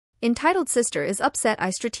Entitled sister is upset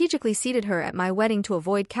I strategically seated her at my wedding to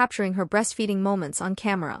avoid capturing her breastfeeding moments on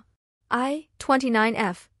camera. I,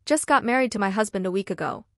 29F, just got married to my husband a week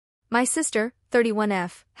ago. My sister,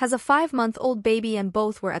 31F, has a 5-month-old baby and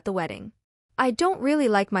both were at the wedding. I don't really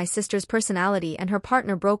like my sister's personality and her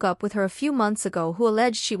partner broke up with her a few months ago who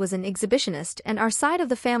alleged she was an exhibitionist and our side of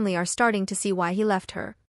the family are starting to see why he left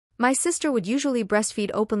her. My sister would usually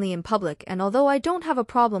breastfeed openly in public and although I don't have a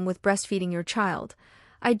problem with breastfeeding your child,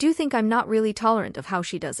 I do think I'm not really tolerant of how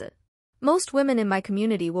she does it. Most women in my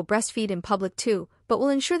community will breastfeed in public too, but will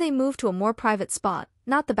ensure they move to a more private spot,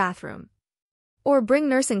 not the bathroom. Or bring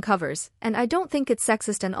nursing covers, and I don't think it's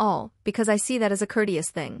sexist at all, because I see that as a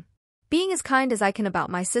courteous thing. Being as kind as I can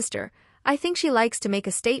about my sister, I think she likes to make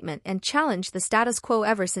a statement and challenge the status quo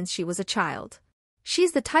ever since she was a child.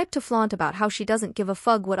 She's the type to flaunt about how she doesn't give a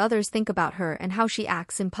fug what others think about her and how she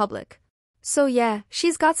acts in public. So yeah,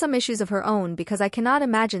 she's got some issues of her own because I cannot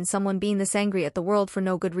imagine someone being this angry at the world for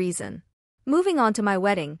no good reason. Moving on to my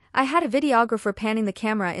wedding, I had a videographer panning the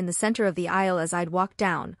camera in the center of the aisle as I'd walk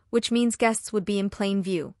down, which means guests would be in plain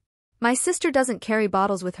view. My sister doesn't carry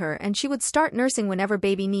bottles with her and she would start nursing whenever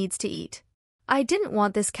baby needs to eat. I didn't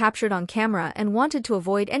want this captured on camera and wanted to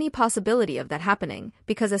avoid any possibility of that happening,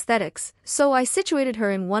 because aesthetics, so I situated her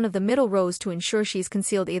in one of the middle rows to ensure she's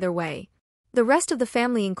concealed either way. The rest of the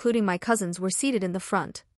family including my cousins were seated in the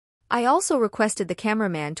front. I also requested the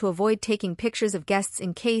cameraman to avoid taking pictures of guests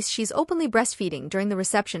in case she's openly breastfeeding during the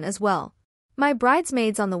reception as well. My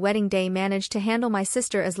bridesmaids on the wedding day managed to handle my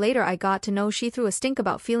sister as later I got to know she threw a stink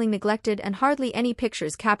about feeling neglected and hardly any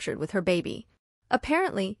pictures captured with her baby.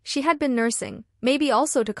 Apparently, she had been nursing, maybe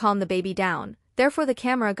also to calm the baby down, therefore the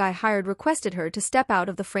camera guy hired requested her to step out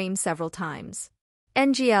of the frame several times.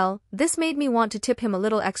 NGL, this made me want to tip him a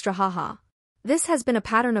little extra haha. This has been a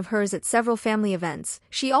pattern of hers at several family events.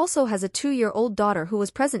 She also has a 2-year-old daughter who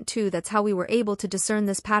was present too. That's how we were able to discern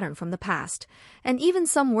this pattern from the past, and even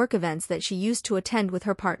some work events that she used to attend with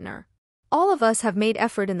her partner. All of us have made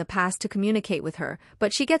effort in the past to communicate with her,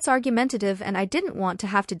 but she gets argumentative and I didn't want to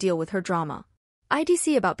have to deal with her drama.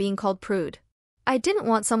 IDC about being called prude. I didn't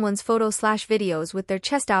want someone's photos/videos with their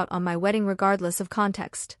chest out on my wedding regardless of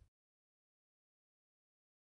context.